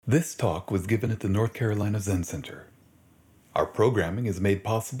This talk was given at the North Carolina Zen Center. Our programming is made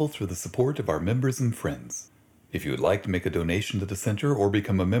possible through the support of our members and friends. If you would like to make a donation to the center or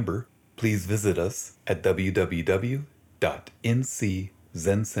become a member, please visit us at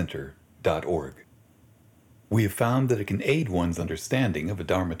www.nczencenter.org. We have found that it can aid one's understanding of a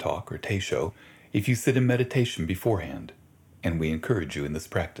Dharma talk or Teisho if you sit in meditation beforehand, and we encourage you in this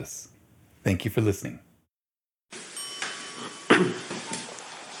practice. Thank you for listening.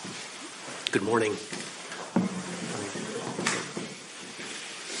 Good morning.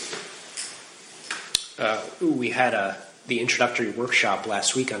 We had the introductory workshop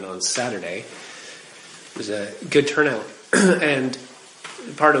last weekend on Saturday. It was a good turnout. And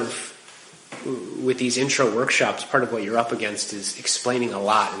with these intro workshops, part of what you're up against is explaining a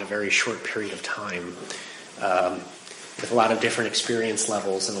lot in a very short period of time, with a lot of different experience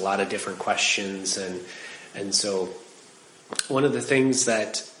levels and a lot of different questions. And so one of the things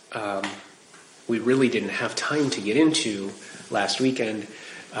that we really didn't have time to get into last weekend,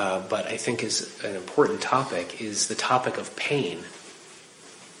 but I think is an important topic, is the topic of pain.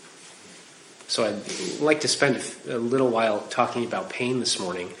 So I'd like to spend a little while talking about pain this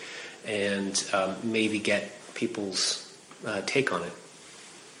morning and maybe get people's take on it.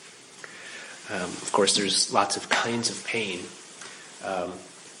 Of course, there's lots of kinds of pain.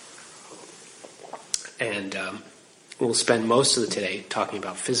 And we'll spend most of the day talking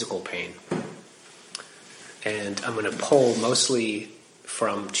about physical pain. And I'm going to pull mostly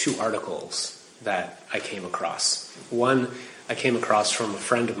from two articles that I came across. One I came across from a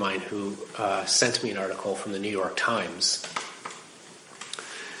friend of mine who sent me an article from the New York Times.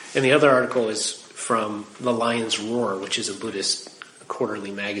 And the other article is from The Lion's Roar, which is a Buddhist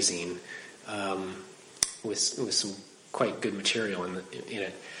quarterly magazine with some quite good material in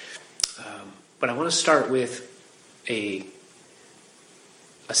it. But I want to start with a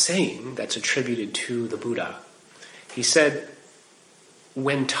saying that's attributed to the Buddha. He said,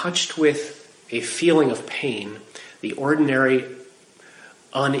 "When touched with a feeling of pain, the ordinary,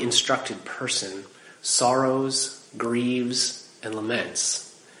 uninstructed person sorrows, grieves, and laments,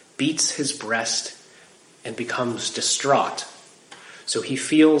 beats his breast, and becomes distraught. So he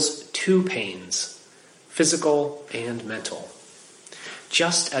feels two pains, physical and mental,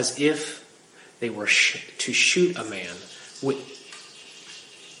 just as if they were to shoot a man with..."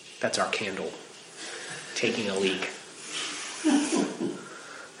 That's our candle taking a leak.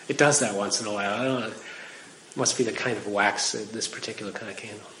 It does that once in a while. I don't know. It must be the kind of wax, this particular kind of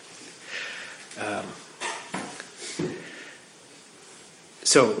candle.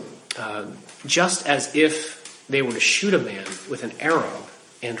 Just as if they were to shoot a man with an arrow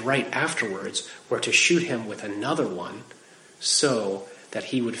and right afterwards were to shoot him with another one, so that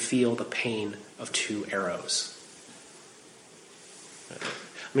he would feel the pain of two arrows.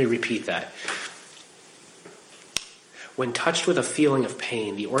 Let me repeat that. When touched with a feeling of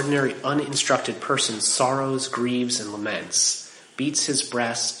pain, the ordinary uninstructed person sorrows, grieves, and laments, beats his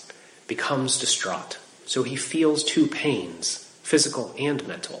breast, becomes distraught. So he feels two pains, physical and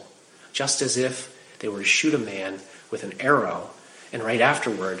mental, just as if they were to shoot a man with an arrow and right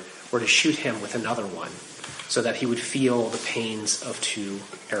afterward were to shoot him with another one, so that he would feel the pains of two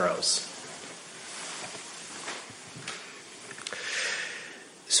arrows.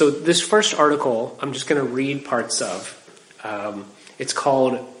 So this first article, I'm just going to read parts of. It's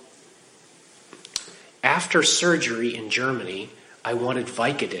called "After Surgery in Germany, I Wanted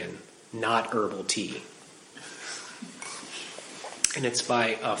Vicodin, Not Herbal Tea." And it's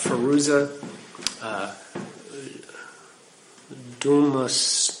by Feruza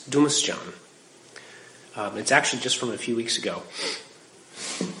Dumasjan. It's actually just from a few weeks ago.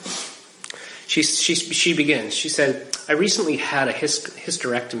 She begins. She said, "I recently had a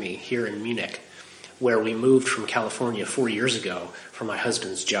hysterectomy here in Munich, where we moved from California 4 years ago for my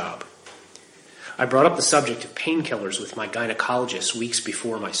husband's job. I brought up the subject of painkillers with my gynecologist weeks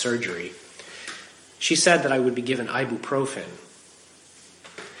before my surgery. She said that I would be given ibuprofen.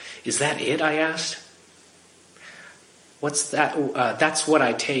 Is that it? I asked. What's that? That's what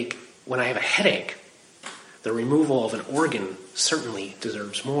I take when I have a headache. The removal of an organ certainly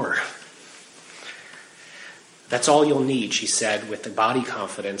deserves more. That's all you'll need," she said, with the body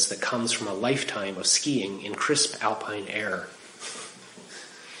confidence that comes from a lifetime of skiing in crisp alpine air.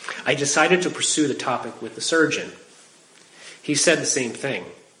 I decided to pursue the topic with the surgeon. He said the same thing.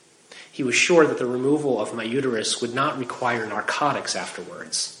 He was sure that the removal of my uterus would not require narcotics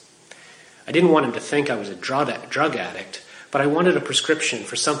afterwards. I didn't want him to think I was a drug addict, but I wanted a prescription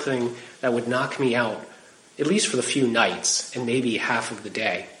for something that would knock me out, at least for the few nights, and maybe half of the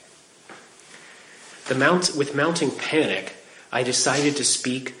day. With mounting panic, I decided to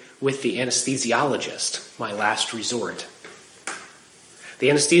speak with the anesthesiologist, my last resort. The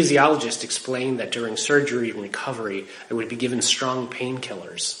anesthesiologist explained that during surgery and recovery, I would be given strong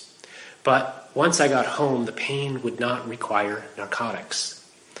painkillers. But once I got home, the pain would not require narcotics.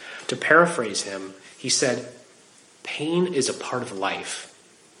 To paraphrase him, he said, "Pain is a part of life.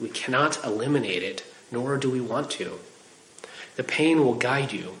 We cannot eliminate it, nor do we want to. The pain will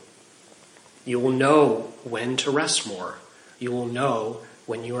guide you. You will know when to rest more. You will know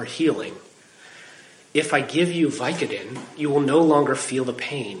when you are healing. If I give you Vicodin, you will no longer feel the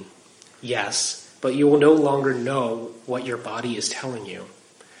pain. Yes, but you will no longer know what your body is telling you.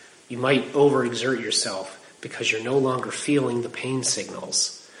 You might overexert yourself because you're no longer feeling the pain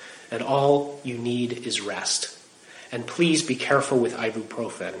signals. And all you need is rest. And please be careful with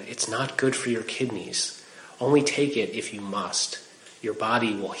ibuprofen. It's not good for your kidneys. Only take it if you must. Your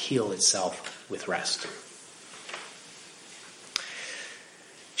body will heal itself with rest."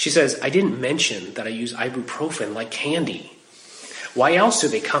 She says, "I didn't mention that I use ibuprofen like candy. Why else do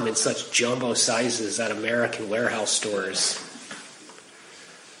they come in such jumbo sizes at American warehouse stores?"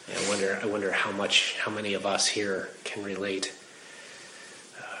 I wonder how many of us here can relate,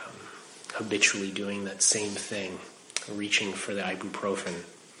 habitually doing that same thing, reaching for the ibuprofen.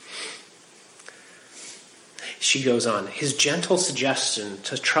 She goes on, "His gentle suggestion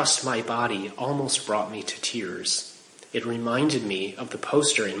to trust my body almost brought me to tears. It reminded me of the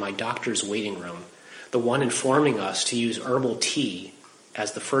poster in my doctor's waiting room, the one informing us to use herbal tea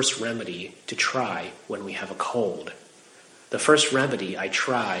as the first remedy to try when we have a cold. The first remedy I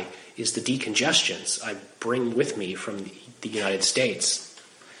try is the decongestants I bring with me from the United States.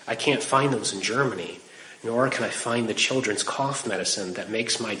 I can't find those in Germany, nor can I find the children's cough medicine that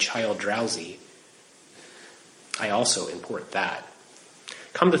makes my child drowsy. I also import that.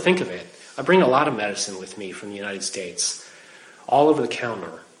 Come to think of it, I bring a lot of medicine with me from the United States, all over the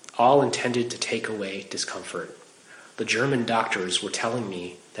counter, all intended to take away discomfort. The German doctors were telling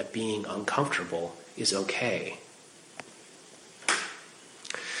me that being uncomfortable is okay.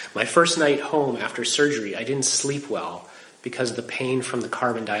 My first night home after surgery, I didn't sleep well because of the pain from the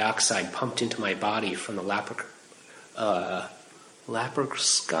carbon dioxide pumped into my body from the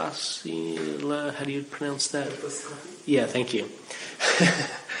laparoscopy. How do you pronounce that? Yeah, thank you.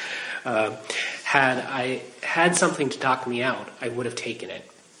 Had I had something to knock me out, I would have taken it.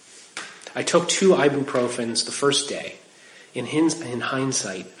 I took 2 ibuprofens the first day. In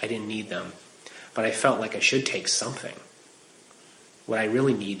hindsight, I didn't need them, but I felt like I should take something. What I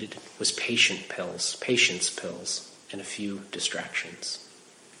really needed was patience pills, and a few distractions."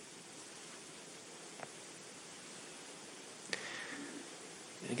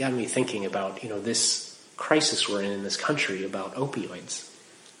 It got me thinking about, this crisis we're in this country about opioids.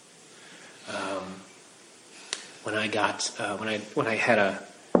 When I had a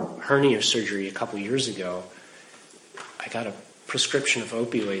hernia surgery a couple years ago, I got a prescription of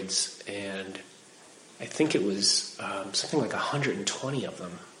opioids, and I think it was something like 120 of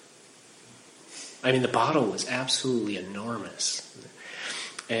them. I mean, the bottle was absolutely enormous,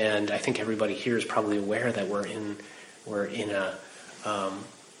 and I think everybody here is probably aware that we're in a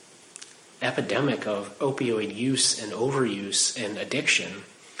epidemic of opioid use and overuse and addiction.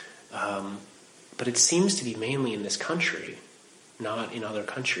 But it seems to be mainly in this country, not in other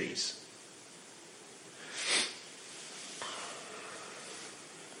countries.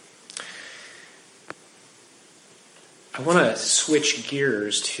 I want to switch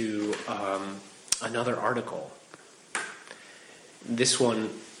gears to another article. This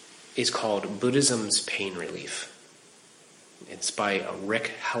one is called Buddhism's Pain Relief. It's by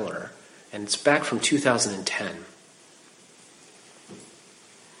Rick Heller, and it's back from 2010.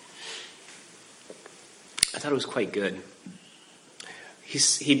 I thought it was quite good.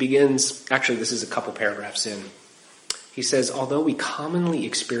 He begins, actually this is a couple paragraphs in. He says, "Although we commonly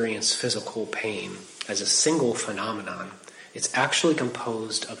experience physical pain as a single phenomenon, it's actually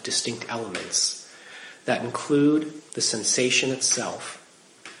composed of distinct elements that include the sensation itself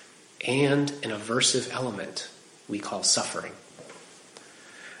and an aversive element we call suffering.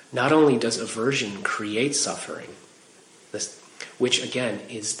 Not only does aversion create suffering, which again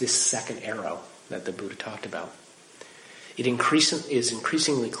is this second arrow that the Buddha talked about, it is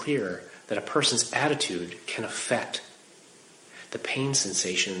increasingly clear that a person's attitude can affect the pain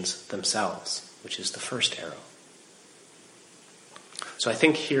sensations themselves, which is the first arrow. So I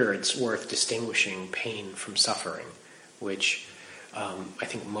think here it's worth distinguishing pain from suffering, which I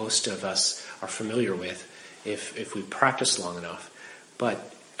think most of us are familiar with if we practice long enough,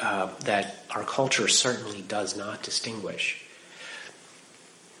 but that our culture certainly does not distinguish.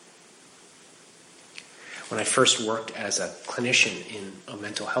 When I first worked as a clinician in a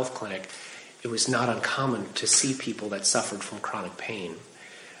mental health clinic, it was not uncommon to see people that suffered from chronic pain.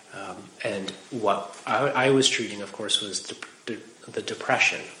 And what I was treating, of course, was the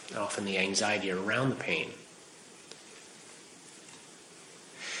depression, and often the anxiety around the pain.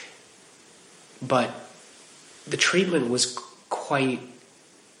 But the treatment was quite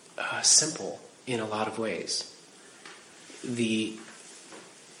simple in a lot of ways. The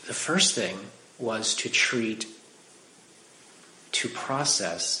first thing was to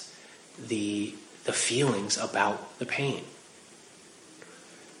process the feelings about the pain,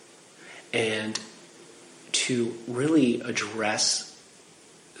 and to really address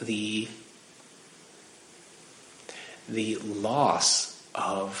the loss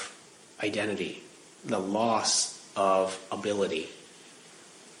of identity, the loss of ability,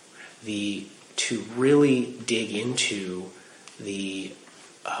 to really dig into the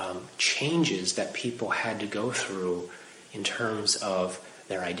changes that people had to go through in terms of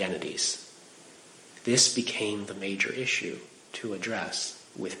their identities. This became the major issue to address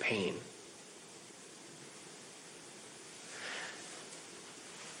with pain.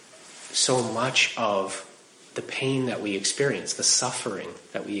 So much of the pain that we experience, the suffering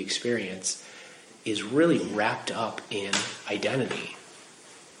that we experience, is really wrapped up in identity.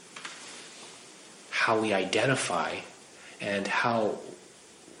 How we identify, and how,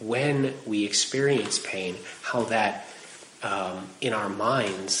 when we experience pain, how that in our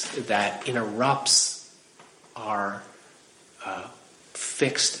minds, that interrupts our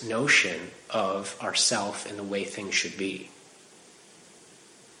fixed notion of ourself and the way things should be.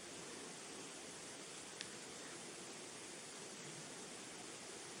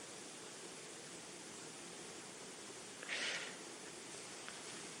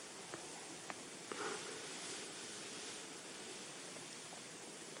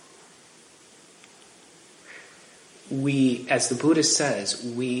 We, as the Buddha says,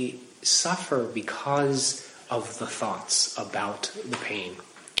 we suffer because of the thoughts about the pain,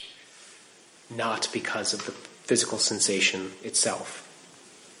 not because of the physical sensation itself.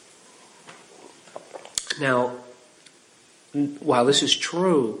 Now, while this is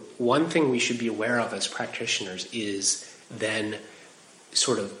true, one thing we should be aware of as practitioners is then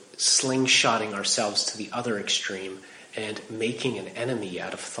sort of slingshotting ourselves to the other extreme and making an enemy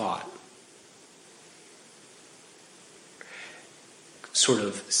out of thought. Sort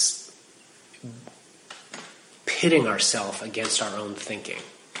of pitting ourselves against our own thinking.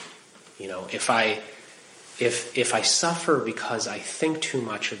 You know, if I suffer because I think too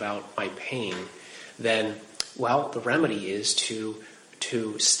much about my pain, then, well, the remedy is to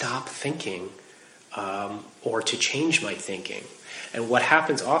stop thinking or to change my thinking. And what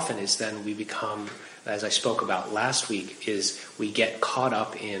happens often is then we become, as I spoke about last week, is we get caught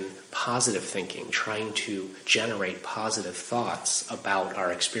up in positive thinking, trying to generate positive thoughts about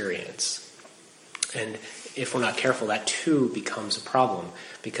our experience. And if we're not careful, that too becomes a problem,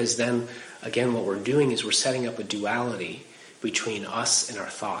 because then, again, what we're doing is we're setting up a duality between us and our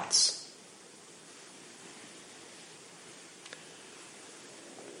thoughts.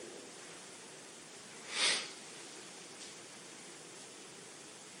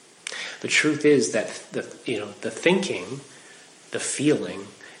 The truth is that the thinking, the feeling,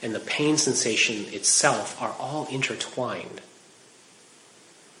 and the pain sensation itself are all intertwined.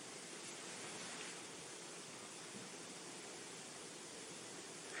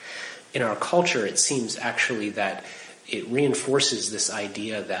 In our culture, it seems actually that it reinforces this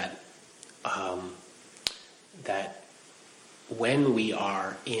idea that that when we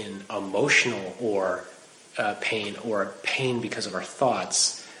are in emotional or pain because of our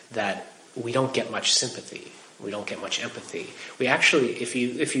thoughts, that we don't get much sympathy. We don't get much empathy. We actually, if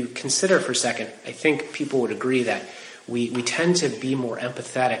you consider for a second, I think people would agree that we tend to be more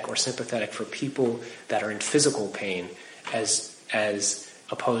empathetic or sympathetic for people that are in physical pain as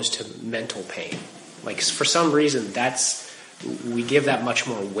opposed to mental pain. Like, for some reason, we give that much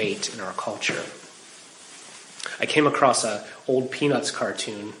more weight in our culture. I came across an old Peanuts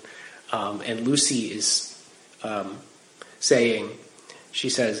cartoon, and Lucy is saying, she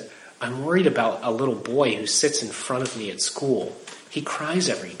says, "I'm worried about a little boy who sits in front of me at school. He cries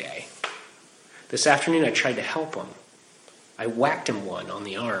every day. This afternoon I tried to help him. I whacked him one on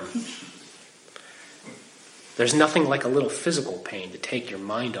the arm. There's nothing like a little physical pain to take your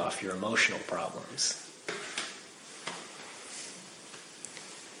mind off your emotional problems."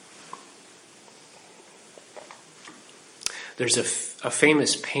 There's a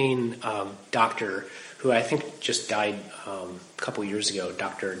famous pain doctor who I think just died a couple years ago,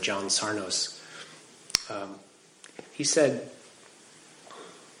 Dr. John Sarnos. He said,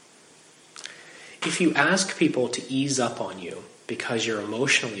 If you ask people to ease up on you because you're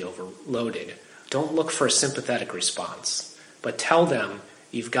emotionally overloaded, don't look for a sympathetic response, but tell them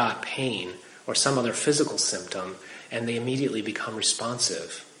you've got pain or some other physical symptom, and they immediately become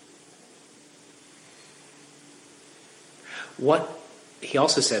responsive. He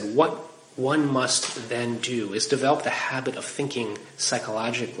also said, what one must then do is develop the habit of thinking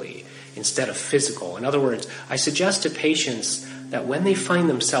psychologically instead of physical. In other words, I suggest to patients that when they find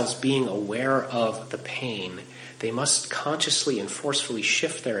themselves being aware of the pain, they must consciously and forcefully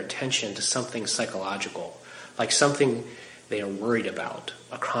shift their attention to something psychological, like something they are worried about,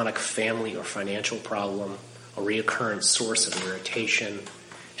 a chronic family or financial problem, a recurrent source of irritation,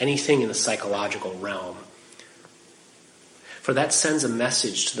 anything in the psychological realm. For that sends a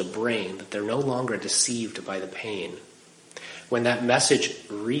message to the brain that they're no longer deceived by the pain. When that message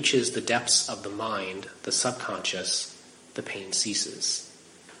reaches the depths of the mind, the subconscious, the pain ceases.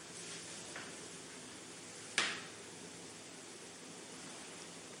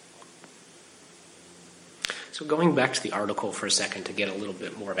 So going back to the article for a second to get a little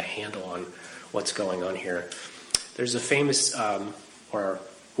bit more of a handle on what's going on here, there's a famous or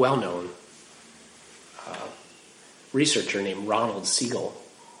well-known researcher named Ronald Siegel,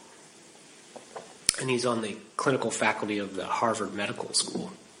 and he's on the clinical faculty of the Harvard Medical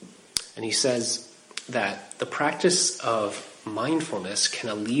School. And he says that the practice of mindfulness can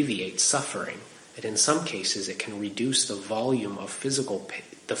alleviate suffering, and in some cases it can reduce the volume of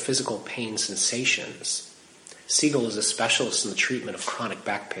the physical pain sensations. Siegel is a specialist in the treatment of chronic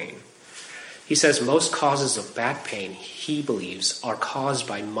back pain. He says most causes of back pain, he believes, are caused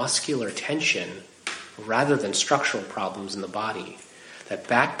by muscular tension rather than structural problems in the body. That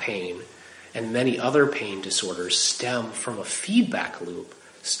back pain and many other pain disorders stem from a feedback loop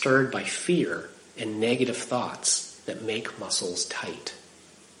stirred by fear and negative thoughts that make muscles tight.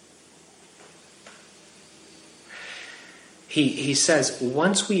 He says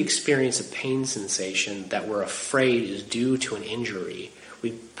once we experience a pain sensation that we're afraid is due to an injury,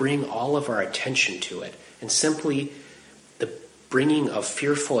 we bring all of our attention to it, and simply the bringing of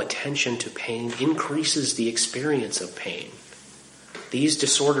fearful attention to pain increases the experience of pain. These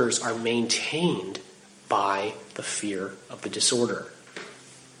disorders are maintained by the fear of the disorder.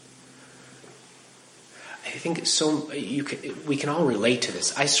 I think we can all relate to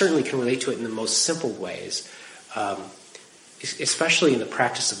this. I certainly can relate to it in the most simple ways, especially in the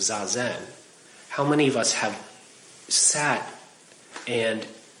practice of Zazen. How many of us have sat and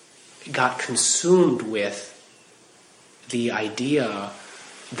got consumed with the idea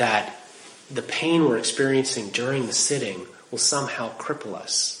that the pain we're experiencing during the sitting will somehow cripple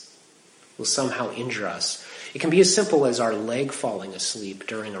us, will somehow injure us. It can be as simple as our leg falling asleep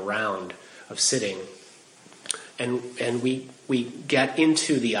during a round of sitting, and we get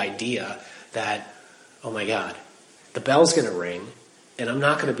into the idea that, oh my God, the bell's going to ring, and I'm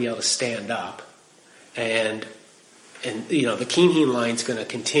not going to be able to stand up, and the Keen line's going to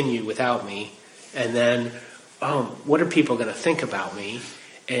continue without me, and then, what are people going to think about me?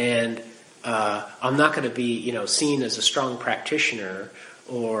 And I'm not going to be, seen as a strong practitioner,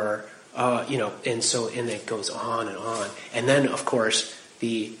 or and it goes on and on, and then of course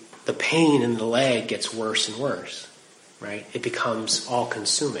the pain in the leg gets worse and worse, right? It becomes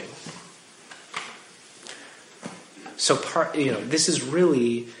all-consuming. So this is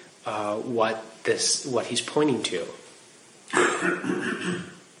really what he's pointing to.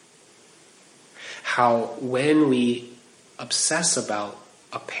 How when we obsess about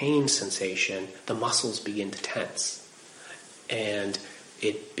a pain sensation, the muscles begin to tense, and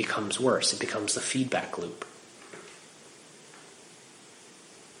it becomes worse. It becomes the feedback loop.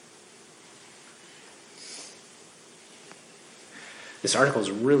 This article is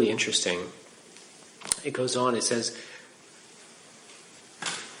really interesting. It goes on, it says,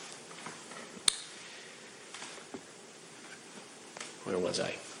 where was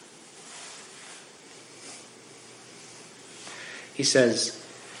I? He says,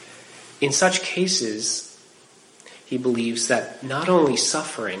 in such cases, he believes that not only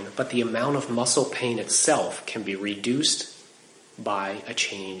suffering, but the amount of muscle pain itself can be reduced by a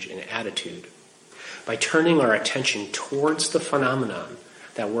change in attitude. By turning our attention towards the phenomenon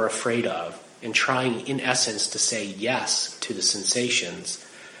that we're afraid of and trying, in essence, to say yes to the sensations,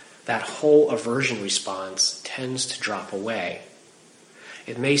 that whole aversion response tends to drop away.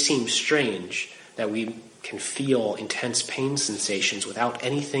 It may seem strange that we can feel intense pain sensations without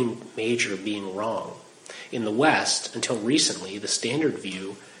anything major being wrong. In the West, until recently, the standard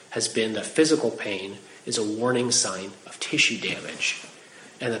view has been that physical pain is a warning sign of tissue damage,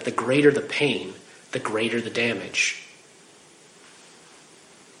 and that the greater the pain, the greater the damage.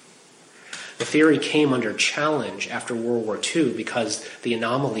 The theory came under challenge after World War II because the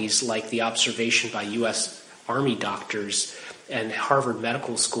anomalies like the observation by U.S. Army doctors and Harvard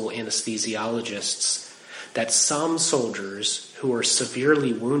Medical School anesthesiologists that some soldiers who were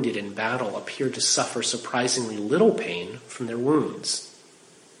severely wounded in battle appeared to suffer surprisingly little pain from their wounds.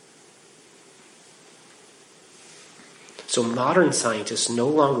 So modern scientists no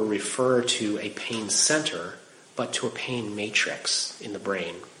longer refer to a pain center, but to a pain matrix in the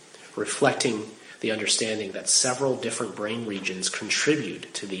brain, reflecting the understanding that several different brain regions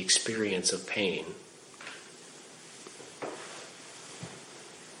contribute to the experience of pain.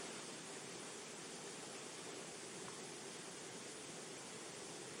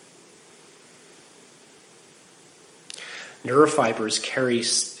 Neurofibers carry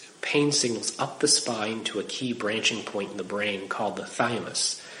pain signals up the spine to a key branching point in the brain called the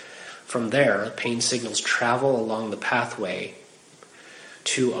thalamus. From there, pain signals travel along the pathway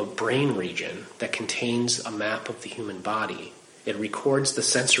to a brain region that contains a map of the human body. It records the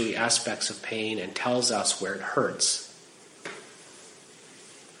sensory aspects of pain and tells us where it hurts.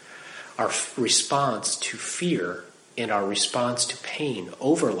 Our response to fear and our response to pain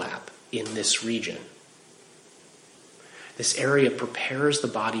overlap in this region. This area prepares the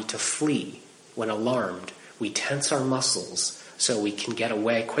body to flee. When alarmed, we tense our muscles so we can get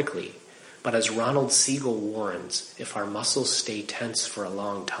away quickly. But as Ronald Siegel warns, if our muscles stay tense for a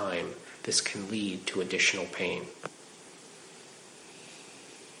long time, this can lead to additional pain.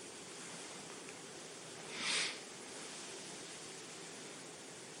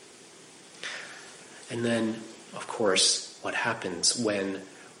 And then, of course, what happens when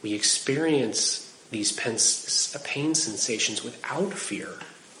we experience these pain sensations without fear,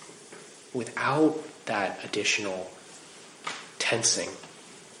 without that additional tensing,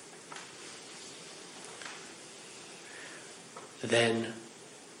 then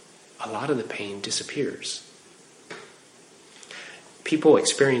a lot of the pain disappears. People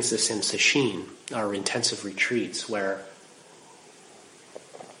experience this in sesshin, our intensive retreats, where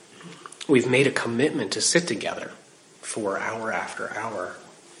we've made a commitment to sit together for hour after hour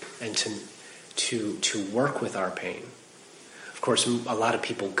and to work with our pain. Of course, a lot of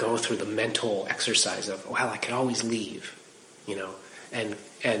people go through the mental exercise of, well, I could always leave, and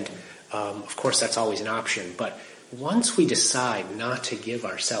of course that's always an option. But once we decide not to give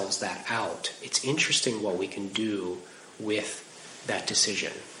ourselves that out, it's interesting what we can do with that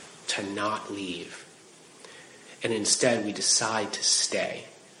decision to not leave. And instead we decide to stay.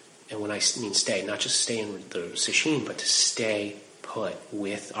 And when I mean stay, not just stay in the sesshin, but to stay put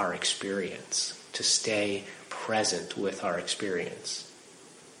with our experience, to stay present with our experience.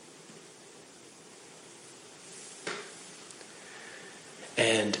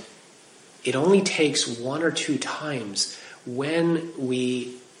 And it only takes one or two times when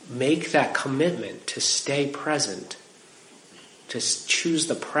we make that commitment to stay present, to choose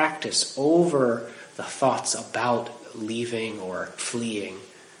the practice over the thoughts about leaving or fleeing,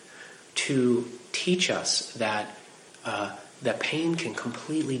 to teach us that the pain can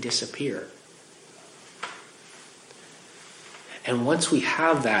completely disappear. And once we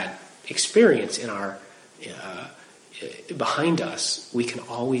have that experience in our behind us, we can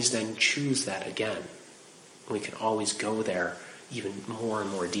always then choose that again. We can always go there even more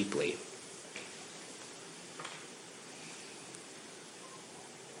and more deeply.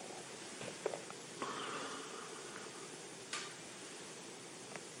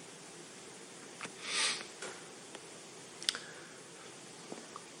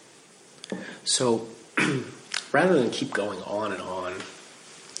 So, rather than keep going on and on,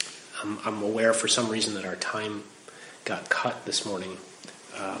 I'm aware for some reason that our time got cut this morning.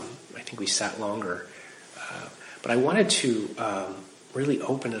 I think we sat longer. But I wanted to really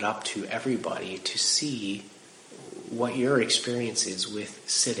open it up to everybody to see what your experience is with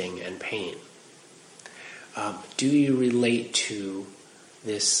sitting and pain. Do you relate to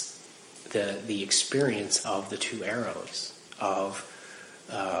this, the experience of the two arrows, of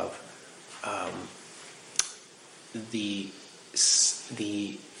the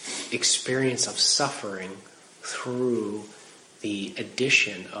experience of suffering through the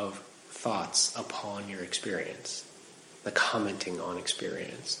addition of thoughts upon your experience, the commenting on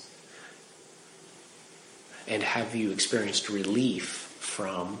experience? And have you experienced relief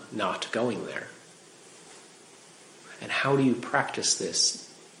from not going there? And how do you practice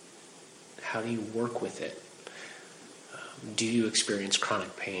this? How do you work with it? Do you experience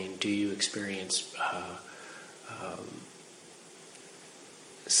chronic pain? Do you experience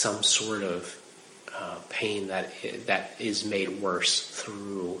some sort of pain that is made worse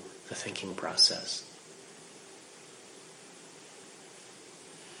through the thinking process?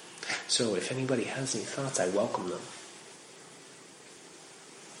 So if anybody has any thoughts, I welcome them.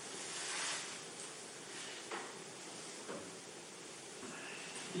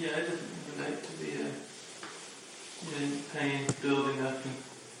 Yeah, it doesn't relate to the pain building up, and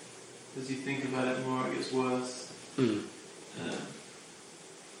as you think about it more, it gets worse. And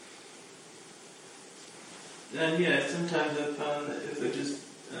yeah, sometimes I found that if I just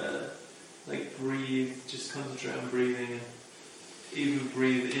breathe, just concentrate on breathing, and even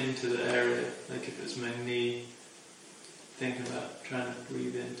breathe into the area, like if it's my knee, think about trying to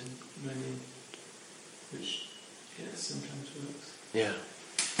breathe into my knee, which sometimes works. Yeah.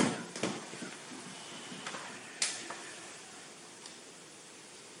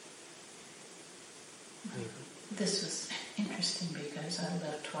 This was interesting because I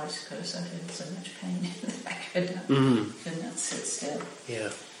left twice because I had so much pain that I could not sit still.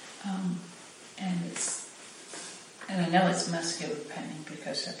 Yeah. And I know it's muscular pain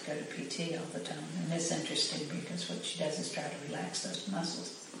because I go to PT all the time, and it's interesting because what she does is try to relax those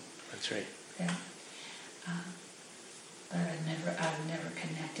muscles. That's right. Yeah. But I've never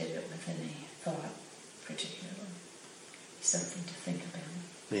connected it with any thought, particularly. Something to think about.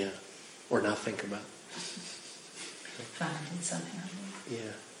 Yeah. Or not think about. Find it somehow.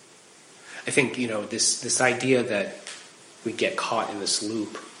 Yeah. I think, this idea that we get caught in this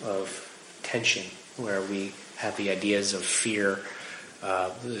loop of tension where we have the ideas of fear,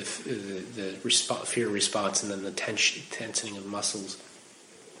 the fear response, and then the tensioning of muscles.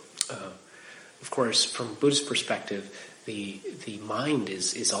 Of course, from a Buddhist perspective, the mind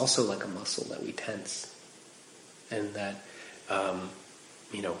is also like a muscle that we tense, and that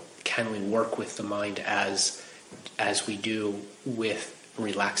can we work with the mind as we do with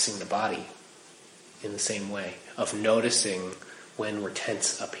relaxing the body in the same way of noticing when we're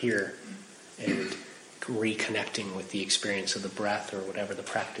tense up here and reconnecting with the experience of the breath or whatever the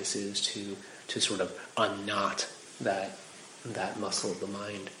practice is to sort of unknot that muscle of the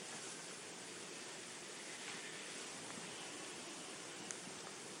mind.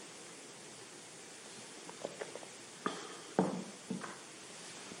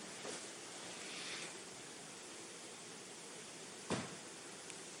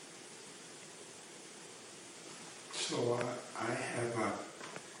 So I have,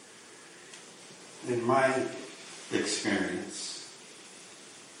 in my experience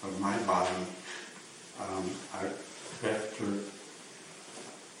of my body, after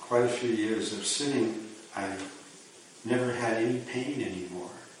quite a few years of sitting, I never had any pain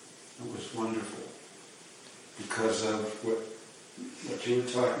anymore. It was wonderful because of what you were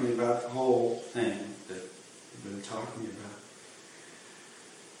talking about, the whole thing that you've been talking about.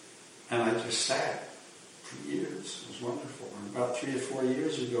 And I just sat for years. It was wonderful. And about 3 or 4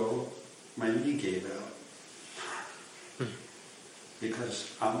 years ago, my knee gave out.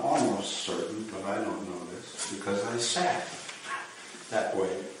 Because I'm almost certain, but I don't know this, because I sat that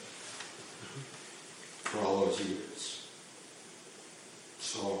way for all those years.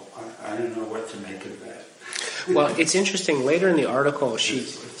 So I didn't know what to make of that. Well, it's interesting. Later in the article,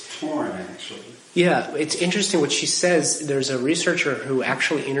 it's torn, actually. Yeah, it's interesting what she says. There's a researcher who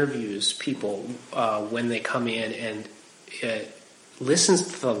actually interviews people when they come in and listens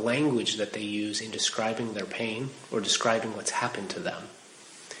to the language that they use in describing their pain or describing what's happened to them.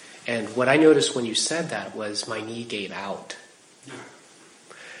 And what I noticed when you said that was my knee gave out. Yeah.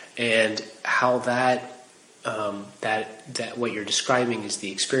 And how that what you're describing is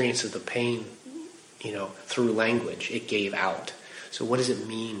the experience of the pain, through language. It gave out. So what does it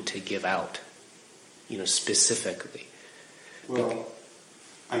mean to give out, specifically? Well,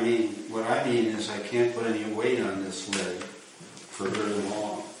 what I mean is I can't put any weight on this leg for very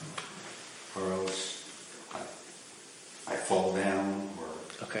long, or else I fall down, or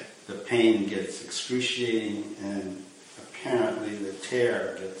the pain gets excruciating, and apparently the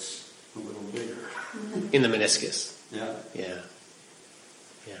tear gets a little bigger. In the meniscus. Yeah. Yeah.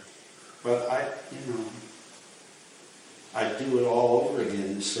 But I'd do it all over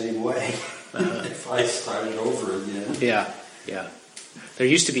again the same way if I started over again. Yeah. There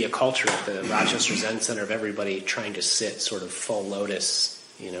used to be a culture at the Rochester Zen Center of everybody trying to sit sort of full lotus,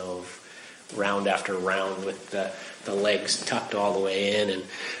 round after round with the legs tucked all the way in, and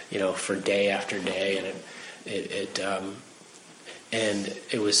for day after day, and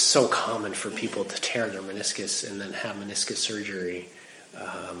it was so common for people to tear their meniscus and then have meniscus surgery.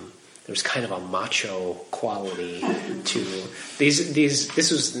 There was kind of a macho quality to these.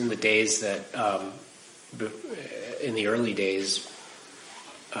 This was in the days that, in the early days,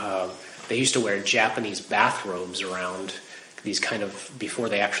 they used to wear Japanese bathrobes around these kind of, before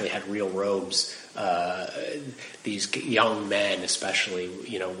they actually had real robes, these young men especially,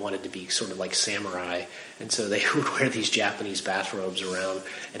 wanted to be sort of like samurai, and so they would wear these Japanese bathrobes around,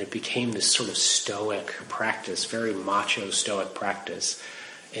 and it became this sort of stoic practice, very macho stoic practice,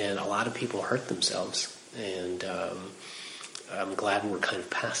 and a lot of people hurt themselves, and I'm glad we're kind of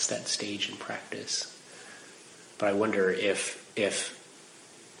past that stage in practice. But I wonder if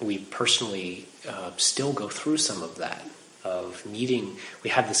we personally still go through some of that, of needing, we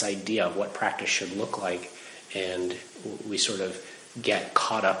have this idea of what practice should look like, and we sort of get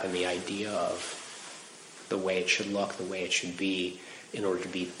caught up in the idea of the way it should look, the way it should be, in order to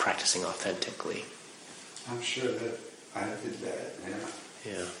be practicing authentically. I'm sure that I did that, yeah.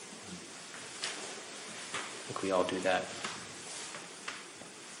 Yeah. I think we all do that.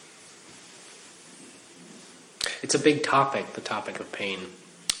 It's a big topic, the topic of pain.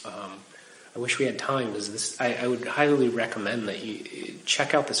 I wish we had time, because I would highly recommend that you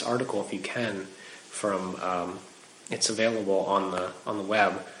check out this article if you can. It's available on the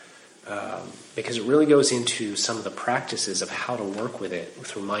web, because it really goes into some of the practices of how to work with it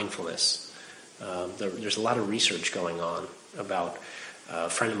through mindfulness. There's a lot of research going on about. A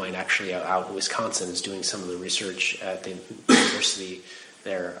friend of mine actually out in Wisconsin is doing some of the research at the university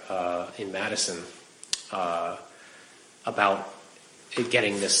there in Madison about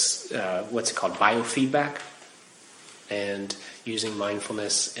getting this, what's it called, biofeedback, and using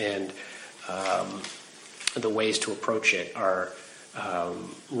mindfulness, and the ways to approach it are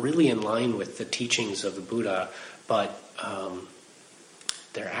really in line with the teachings of the Buddha, but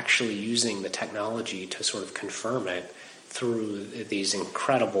they're actually using the technology to sort of confirm it through these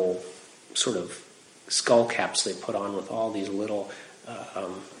incredible sort of skull caps they put on with all these little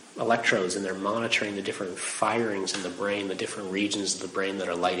electrodes, and they're monitoring the different firings in the brain, the different regions of the brain that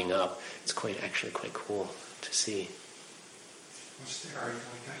are lighting up. It's actually quite cool to see. What's the art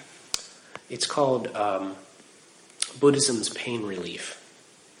like that? It's called Buddhism's Pain Relief.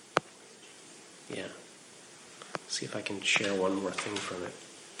 Yeah. See if I can share one more thing from it.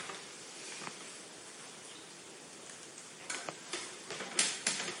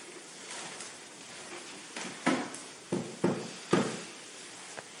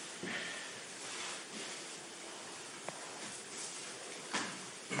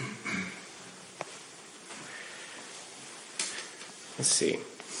 Let's see,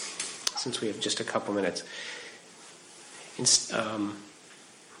 since we have just a couple minutes.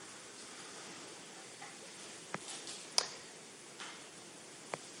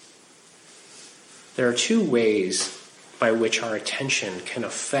 There are two ways by which our attention can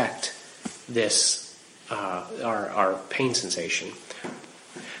affect this, our pain sensation.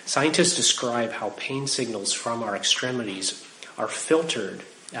 Scientists describe how pain signals from our extremities are filtered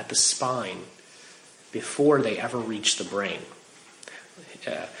at the spine before they ever reach the brain.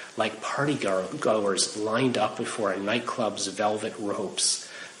 Like party goers lined up before a nightclub's velvet ropes,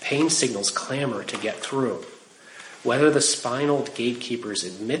 pain signals clamor to get through. Whether the spinal gatekeepers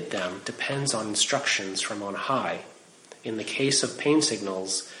admit them depends on instructions from on high. In the case of pain,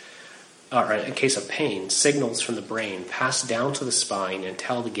 signals from the brain pass down to the spine and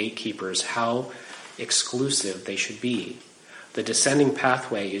tell the gatekeepers how exclusive they should be. The descending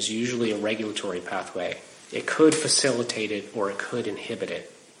pathway is usually a regulatory pathway. It could facilitate it or it could inhibit it.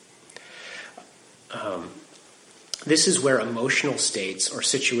 This is where emotional states or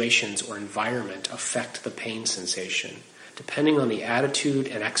situations or environment affect the pain sensation. Depending on the attitude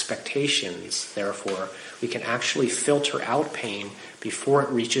and expectations, therefore, we can actually filter out pain before it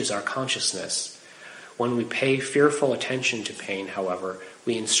reaches our consciousness. When we pay fearful attention to pain, however,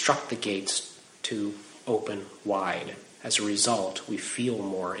 we instruct the gates to open wide. As a result, we feel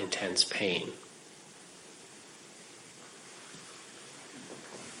more intense pain.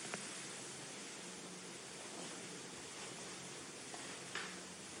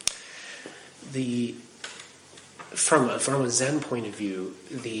 From a Zen point of view,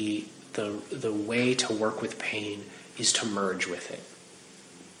 the way to work with pain is to merge with it,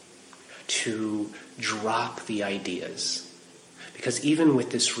 to drop the ideas, because even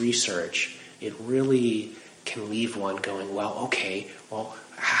with this research, it really can leave one going, well,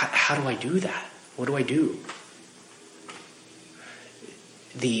 how do I do that? What do I do?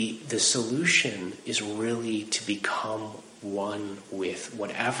 The solution is really to become one with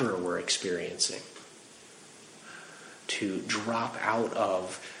whatever we're experiencing, to drop out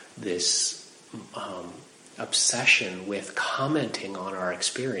of this obsession with commenting on our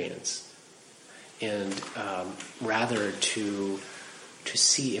experience, and rather to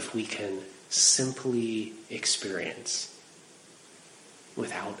see if we can simply experience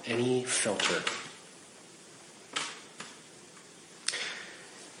without any filter.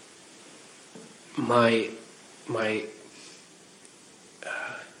 my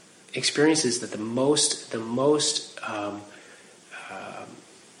experience is that the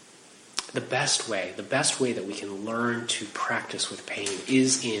best way that we can learn to practice with pain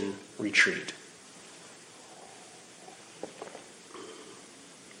is in retreat.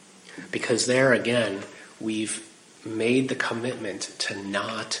 Because there again, we've made the commitment to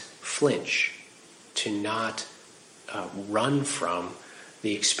not flinch, to not run from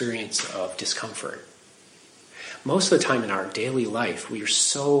the experience of discomfort. Most of the time in our daily life, we are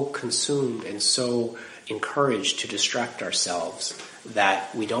so consumed and so encouraged to distract ourselves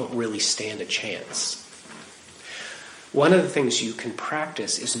that we don't really stand a chance. One of the things you can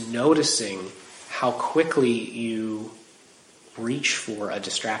practice is noticing how quickly you reach for a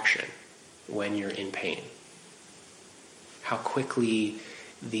distraction when you're in pain. How quickly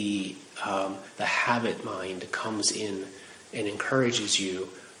the habit mind comes in and encourages you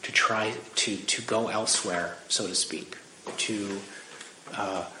to try to go elsewhere, so to speak, to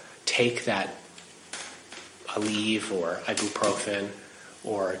take that Aleve or ibuprofen,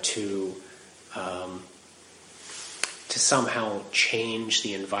 or to somehow change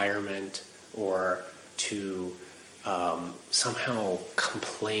the environment, or to somehow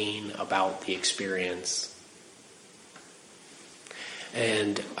complain about the experience.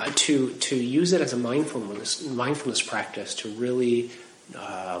 And to use it as a mindfulness practice to really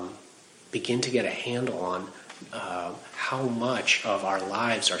begin to get a handle on how much of our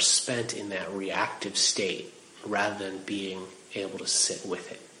lives are spent in that reactive state rather than being able to sit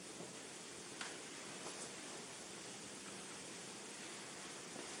with it.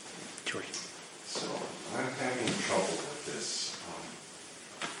 George. So I'm having trouble with this.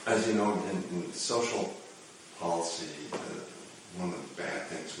 As you know, in social policy, one of the bad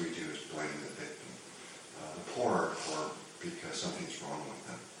things we do is blame the victim, the poor are poor because something's wrong with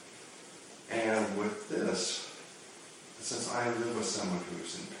them. And with this, since I live with someone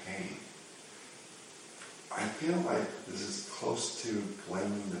who's in pain, I feel like this is close to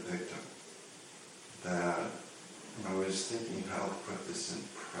blaming the victim. That I was thinking how to put this in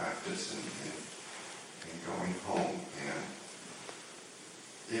practice and going home,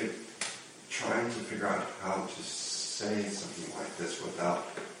 and trying to figure out how to say something like this without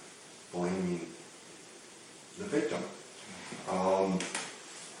blaming the victim.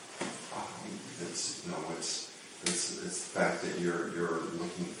 It's the fact that you're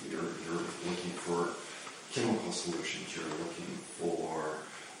looking for chemical solutions. You're looking for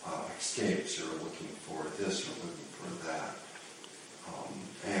escapes. You're looking for this. You're looking for that,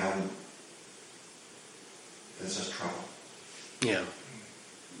 and it's just trouble. Yeah.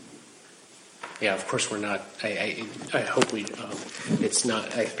 Yeah, of course we're not. I hope we. It's not.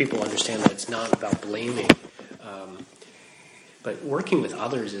 People understand that it's not about blaming, but working with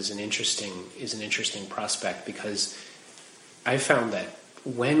others is an interesting prospect, because I found that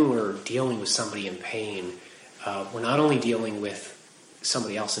when we're dealing with somebody in pain, we're not only dealing with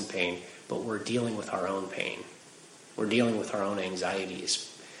somebody else in pain, but we're dealing with our own pain. We're dealing with our own anxieties.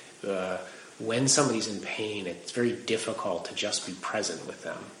 When somebody's in pain, it's very difficult to just be present with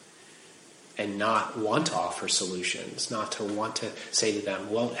them and not want to offer solutions, not to want to say to them,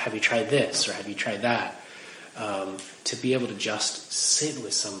 well, have you tried this or have you tried that? To be able to just sit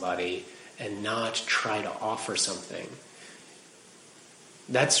with somebody and not try to offer something.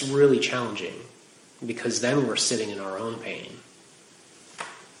 That's really challenging, because then we're sitting in our own pain.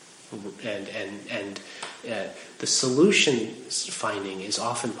 And the solution finding is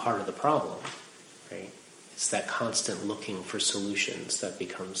often part of the problem, right? It's that constant looking for solutions that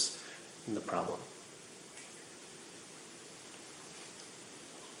becomes the problem.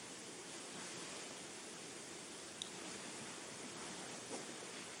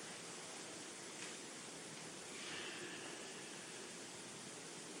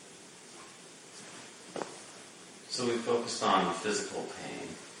 So we focused on physical pain,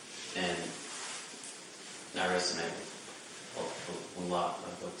 and I resonate with a lot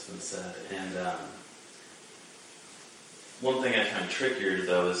of what's been said. And one thing I find trickier,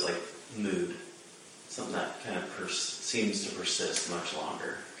 though, is like mood. Something that kind of seems to persist much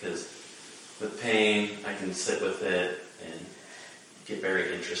longer. Because with pain, I can sit with it and get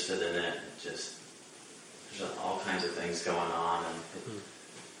very interested in it. There's all kinds of things going on, and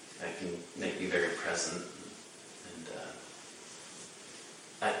it can make me very present.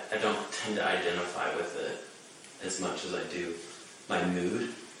 I don't tend to identify with it as much as I do my mood.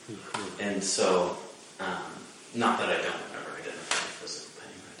 Mm-hmm. And so, not that I don't ever identify with physical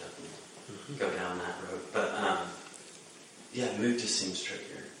pain, I definitely go down that road. But, mood just seems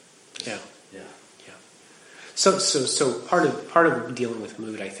trickier. Yeah. So part of dealing with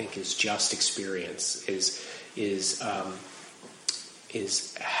mood, I think, is just experience. Is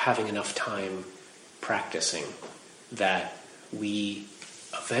having enough time practicing that we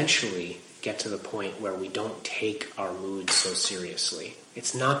eventually get to the point where we don't take our moods so seriously.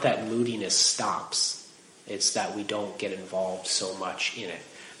 It's not that moodiness stops. It's that we don't get involved so much in it.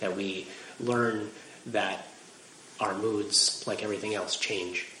 That we learn that our moods, like everything else,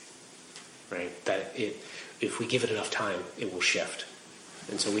 change. Right? That if we give it enough time, it will shift.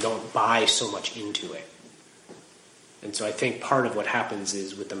 And so we don't buy so much into it. And so I think part of what happens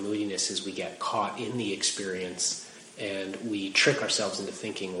is with the moodiness is we get caught in the experience and we trick ourselves into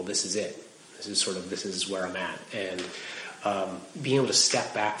thinking, well, this is it. This is where I'm at. And being able to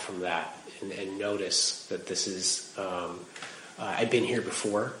step back from that and notice that this is, I've been here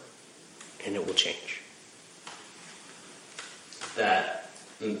before and it will change. That,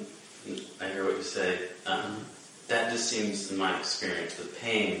 I hear what you say. That just seems, in my experience, with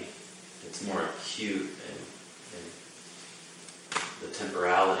pain, it's more acute and the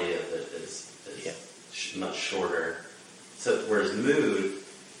temporality of it is much shorter. So whereas mood,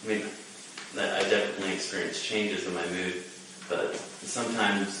 I mean, I definitely experience changes in my mood, but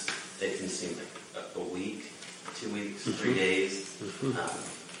sometimes it can seem like a week, 2 weeks, 3 days,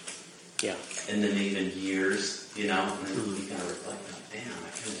 and then even years, and then you kind of reflect, damn, I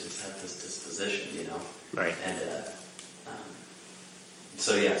kind of just had this disposition, Right. And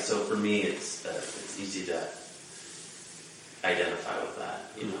so for me, it's easy to identify with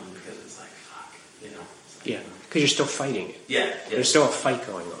that, because it's like, fuck, Yeah, because you're still fighting it. Yeah. There's still a fight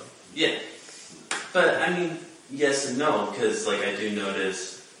going on. Yeah. But, I mean, yes and no, because, I do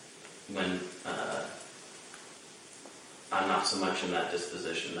notice when I'm not so much in that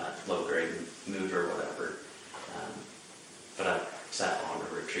disposition, that low-grade mood or whatever, but I've sat on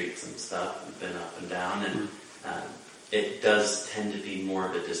to retreats and stuff and been up and down, and it does tend to be more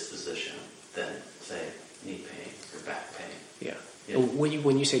of a disposition than, say, knee pain or back pain. Yeah. Yeah.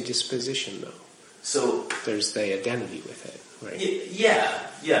 When you say disposition, though, so there's the identity with it, right? Yeah.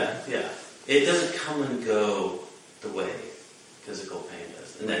 It doesn't come and go the way physical pain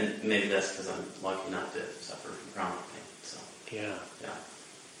does. And then maybe that's because I'm lucky not to suffer from chronic pain. So Yeah.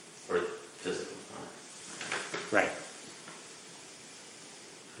 Or physical chronic. Right.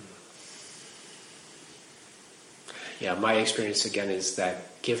 Yeah, my experience again is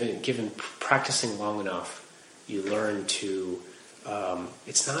that given practicing long enough, you learn to.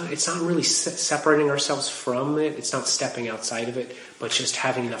 It's not really separating ourselves from it. It's not stepping outside of it, but just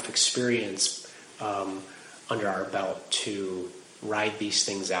having enough experience under our belt to ride these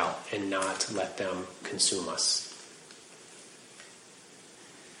things out and not let them consume us.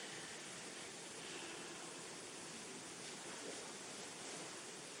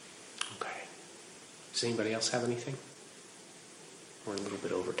 Okay. Does anybody else have anything? We're a little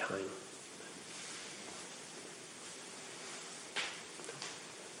bit over time.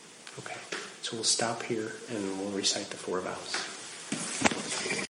 Okay, so we'll stop here and we'll recite the 4 vows.